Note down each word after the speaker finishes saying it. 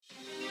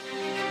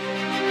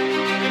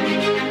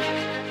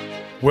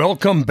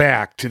Welcome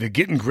back to the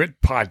Getting Grit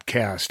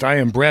podcast. I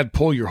am Brad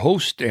Pohl, your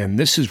host, and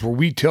this is where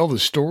we tell the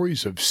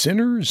stories of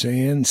sinners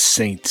and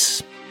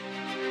saints.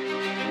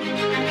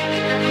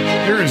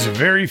 There is a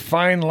very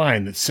fine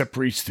line that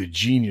separates the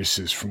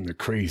geniuses from the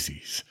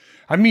crazies.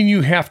 I mean,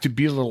 you have to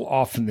be a little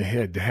off in the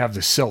head to have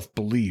the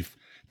self-belief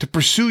to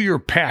pursue your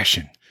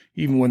passion,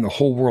 even when the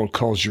whole world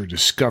calls your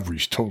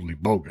discoveries totally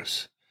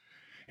bogus.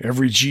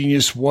 Every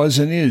genius was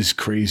and is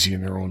crazy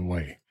in their own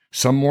way,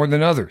 some more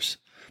than others.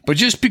 But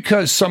just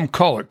because some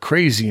call it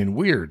crazy and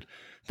weird,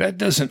 that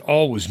doesn't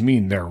always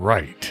mean they're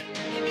right.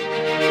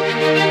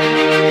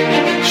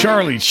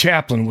 Charlie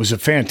Chaplin was a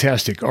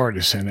fantastic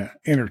artist and an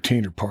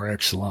entertainer par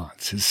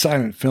excellence. His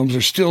silent films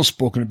are still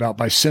spoken about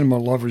by cinema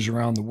lovers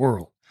around the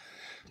world.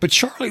 But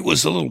Charlie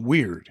was a little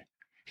weird.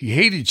 He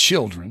hated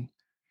children,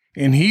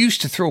 and he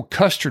used to throw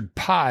custard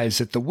pies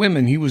at the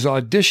women he was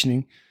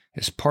auditioning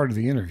as part of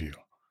the interview.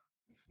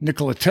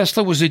 Nikola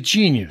Tesla was a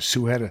genius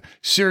who had a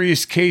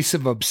serious case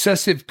of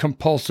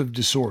obsessive-compulsive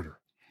disorder.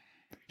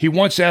 He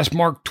once asked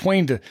Mark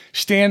Twain to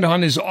stand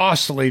on his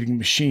oscillating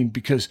machine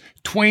because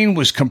Twain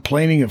was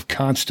complaining of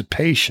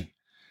constipation.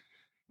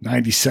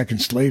 90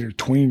 seconds later,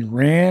 Twain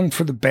ran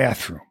for the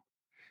bathroom,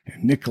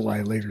 and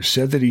Nikolai later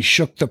said that he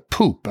shook the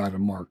poop out of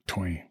Mark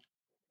Twain.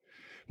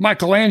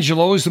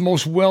 Michelangelo is the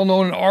most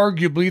well-known and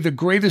arguably the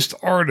greatest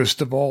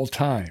artist of all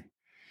time.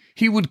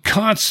 He would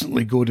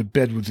constantly go to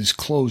bed with his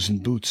clothes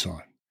and boots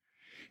on.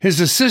 His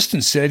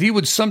assistant said he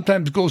would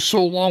sometimes go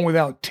so long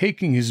without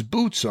taking his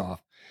boots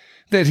off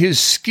that his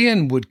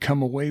skin would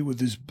come away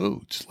with his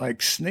boots,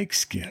 like snake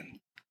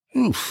skin.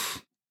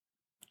 Oof.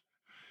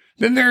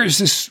 Then there is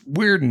this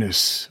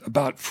weirdness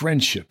about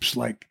friendships,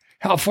 like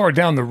how far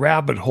down the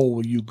rabbit hole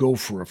will you go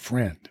for a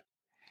friend?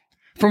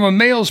 From a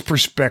male's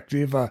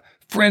perspective, a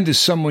friend is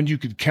someone you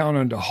could count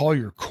on to haul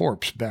your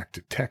corpse back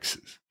to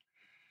Texas.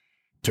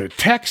 To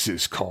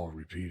Texas, Call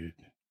repeated.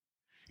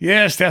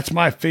 Yes, that's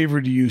my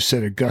favor to you,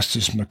 said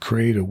Augustus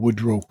McCrae to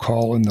Woodrow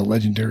Call in the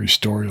legendary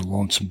story of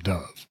Lonesome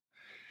Dove.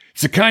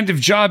 It's the kind of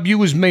job you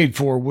was made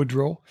for,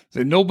 Woodrow,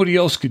 that nobody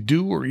else could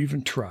do or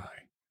even try.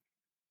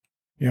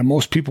 Yeah,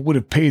 most people would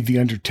have paid the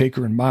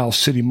undertaker in Miles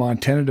City,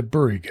 Montana to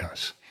bury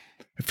Gus.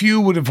 A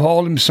few would have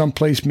hauled him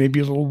someplace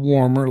maybe a little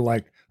warmer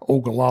like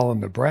Ogallala,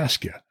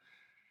 Nebraska.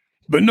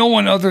 But no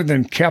one other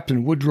than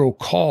Captain Woodrow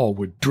Call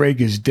would drag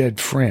his dead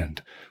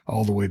friend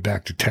all the way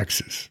back to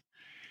Texas.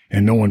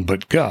 And no one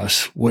but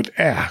Gus would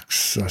ask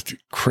such a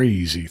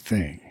crazy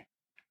thing.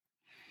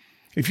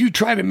 If you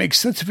try to make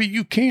sense of it,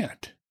 you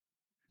can't.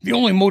 The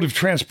only mode of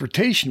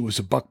transportation was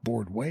a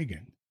buckboard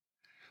wagon.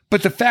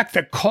 But the fact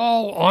that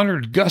Call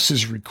honored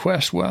Gus's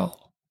request,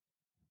 well,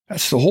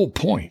 that's the whole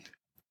point.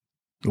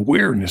 The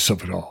weirdness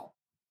of it all.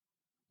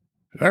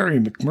 Larry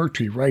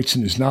McMurtry writes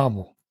in his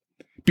novel,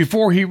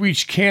 before he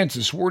reached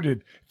Kansas, word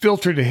had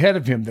filtered ahead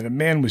of him that a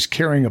man was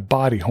carrying a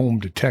body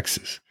home to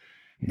Texas.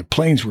 And the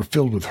plains were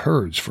filled with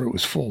herds, for it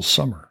was full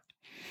summer.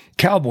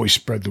 Cowboys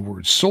spread the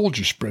word.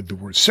 Soldiers spread the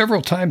word.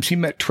 Several times he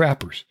met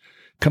trappers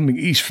coming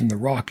east from the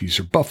Rockies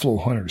or buffalo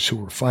hunters who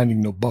were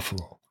finding no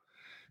buffalo.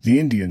 The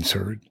Indians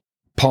heard,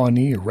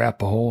 Pawnee,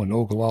 Arapaho, and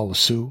Ogallala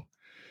Sioux.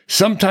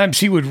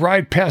 Sometimes he would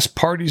ride past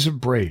parties of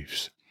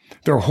braves.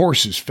 Their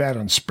horses, fat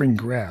on spring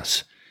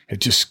grass, had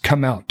just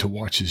come out to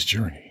watch his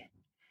journey.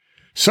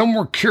 Some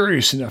were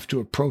curious enough to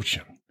approach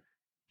him,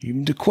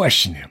 even to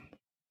question him.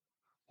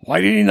 Why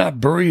did he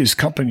not bury his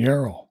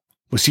compañero?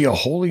 Was he a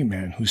holy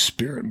man whose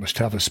spirit must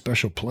have a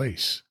special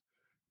place?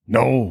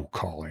 No,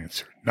 Call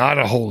answered, not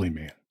a holy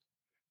man.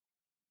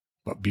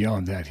 But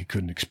beyond that, he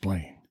couldn't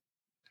explain.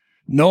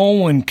 No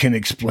one can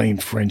explain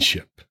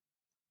friendship,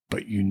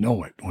 but you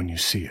know it when you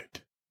see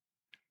it.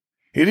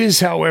 It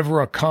is,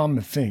 however, a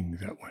common thing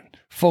that when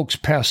folks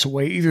pass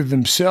away, either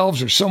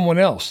themselves or someone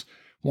else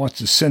wants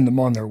to send them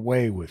on their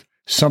way with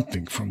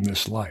something from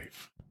this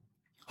life.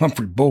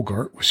 Humphrey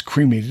Bogart was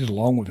cremated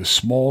along with a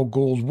small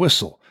gold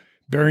whistle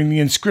bearing the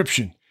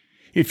inscription,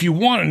 "If you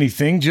want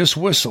anything, just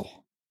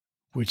whistle,"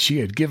 which he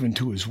had given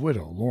to his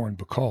widow, Lauren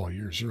Bacall,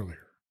 years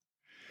earlier.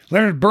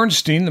 Leonard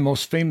Bernstein, the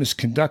most famous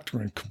conductor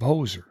and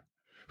composer,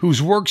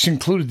 whose works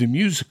included the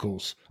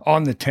musicals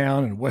On the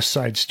Town and West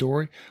Side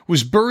Story,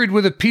 was buried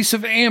with a piece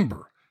of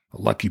amber,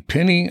 a lucky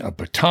penny, a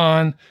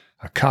baton,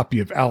 a copy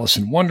of Alice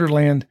in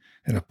Wonderland,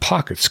 and a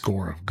pocket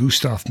score of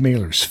Gustav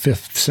Mahler's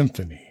Fifth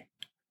Symphony.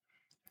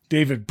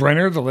 David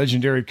Brenner, the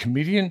legendary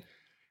comedian,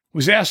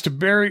 was asked to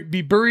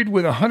be buried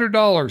with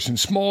 $100 in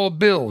small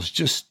bills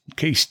just in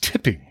case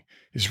tipping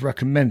is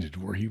recommended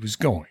where he was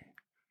going.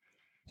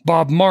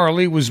 Bob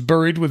Marley was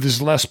buried with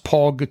his Les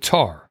Paul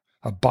guitar,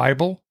 a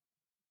Bible,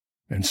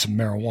 and some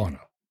marijuana.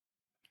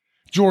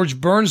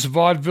 George Burns, the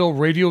vaudeville,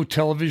 radio,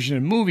 television,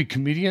 and movie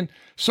comedian,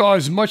 saw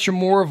as much or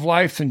more of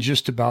life than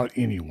just about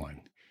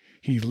anyone.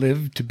 He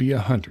lived to be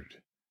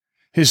 100.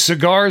 His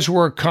cigars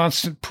were a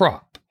constant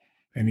prop,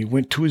 and he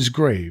went to his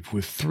grave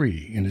with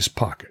 3 in his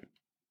pocket.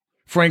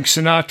 Frank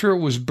Sinatra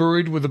was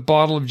buried with a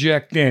bottle of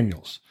Jack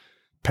Daniels,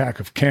 a pack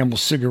of Camel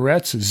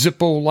cigarettes, a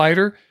Zippo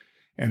lighter,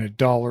 and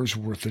 $1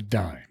 worth of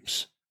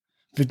dimes.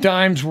 The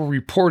dimes were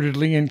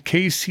reportedly in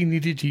case he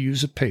needed to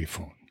use a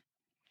payphone.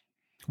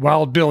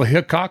 Wild Bill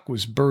Hickok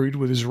was buried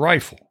with his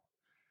rifle.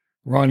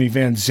 Ronnie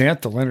Van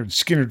Zant, the Leonard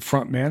Skinner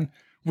frontman,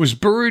 was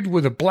buried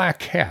with a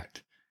black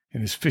hat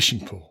and his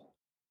fishing pole.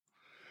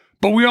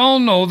 But we all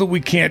know that we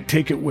can't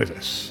take it with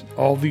us,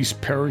 all these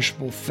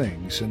perishable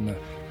things, and the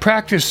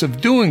practice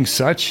of doing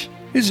such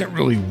isn't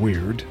really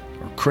weird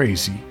or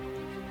crazy.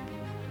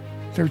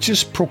 They're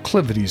just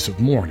proclivities of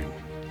mourning.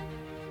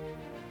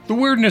 The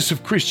weirdness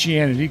of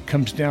Christianity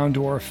comes down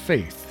to our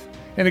faith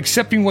and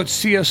accepting what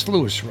C.S.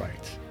 Lewis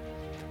writes.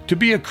 To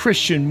be a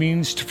Christian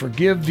means to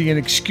forgive the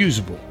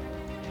inexcusable,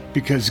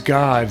 because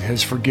God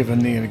has forgiven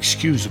the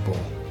inexcusable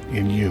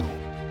in you.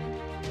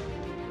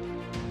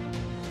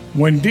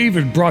 When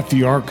David brought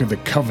the Ark of the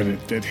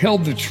Covenant that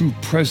held the true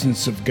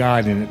presence of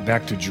God in it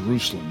back to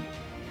Jerusalem,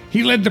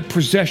 he led the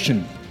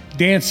procession,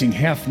 dancing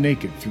half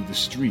naked through the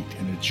street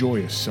in a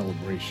joyous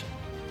celebration.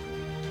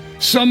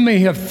 Some may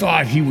have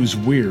thought he was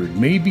weird,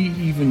 maybe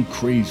even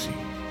crazy.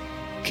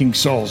 King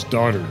Saul's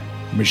daughter,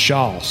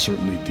 Michal,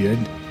 certainly did,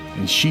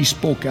 and she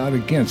spoke out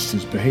against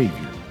his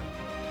behavior.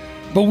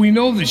 But we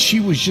know that she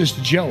was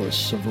just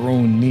jealous of her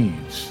own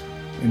needs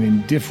and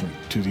indifferent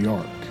to the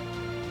Ark.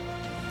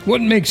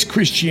 What makes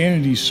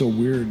Christianity so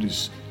weird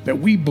is that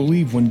we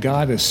believe when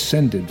God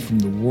ascended from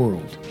the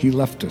world, he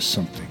left us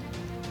something.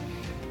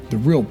 The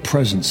real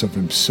presence of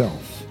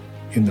himself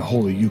in the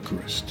Holy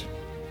Eucharist.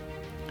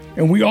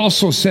 And we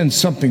also send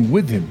something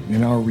with him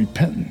in our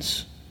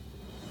repentance.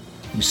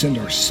 We send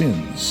our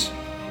sins.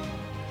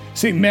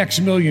 St.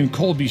 Maximilian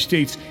Kolbe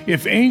states,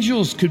 if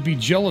angels could be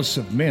jealous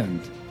of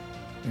men,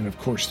 and of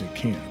course they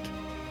can't,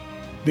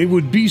 they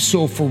would be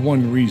so for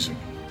one reason: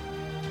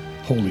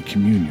 Holy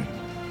Communion.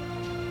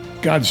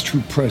 God's true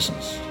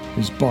presence,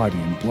 his body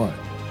and blood.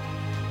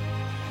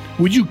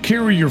 Would you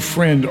carry your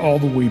friend all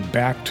the way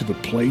back to the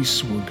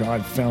place where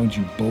God found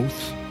you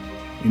both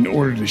in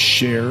order to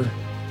share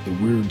the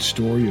weird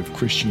story of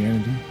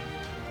Christianity?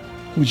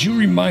 Would you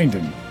remind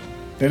him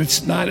that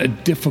it's not a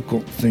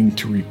difficult thing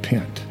to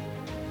repent,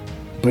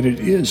 but it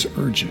is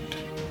urgent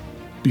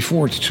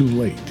before it's too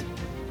late,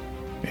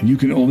 and you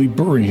can only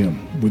bury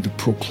him with the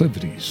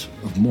proclivities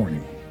of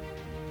mourning?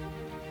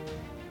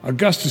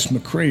 Augustus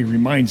McCrae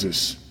reminds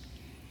us,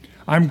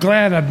 I'm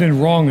glad I've been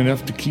wrong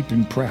enough to keep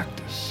in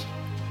practice.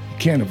 You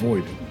can't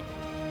avoid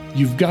it.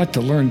 You've got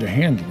to learn to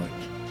handle it.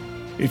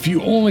 If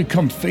you only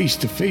come face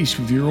to face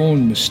with your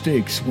own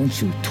mistakes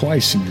once or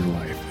twice in your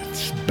life,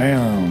 it's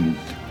bound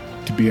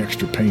to be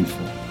extra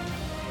painful.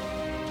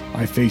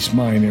 I face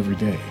mine every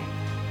day.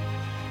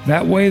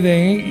 That way they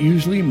ain't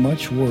usually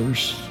much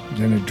worse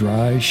than a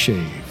dry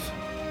shave.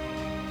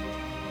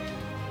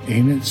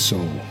 Ain't it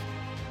so?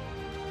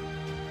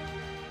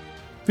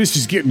 This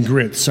is Getting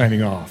Grit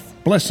signing off.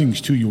 Blessings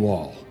to you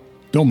all.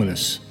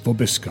 Dominus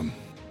Vobiscum.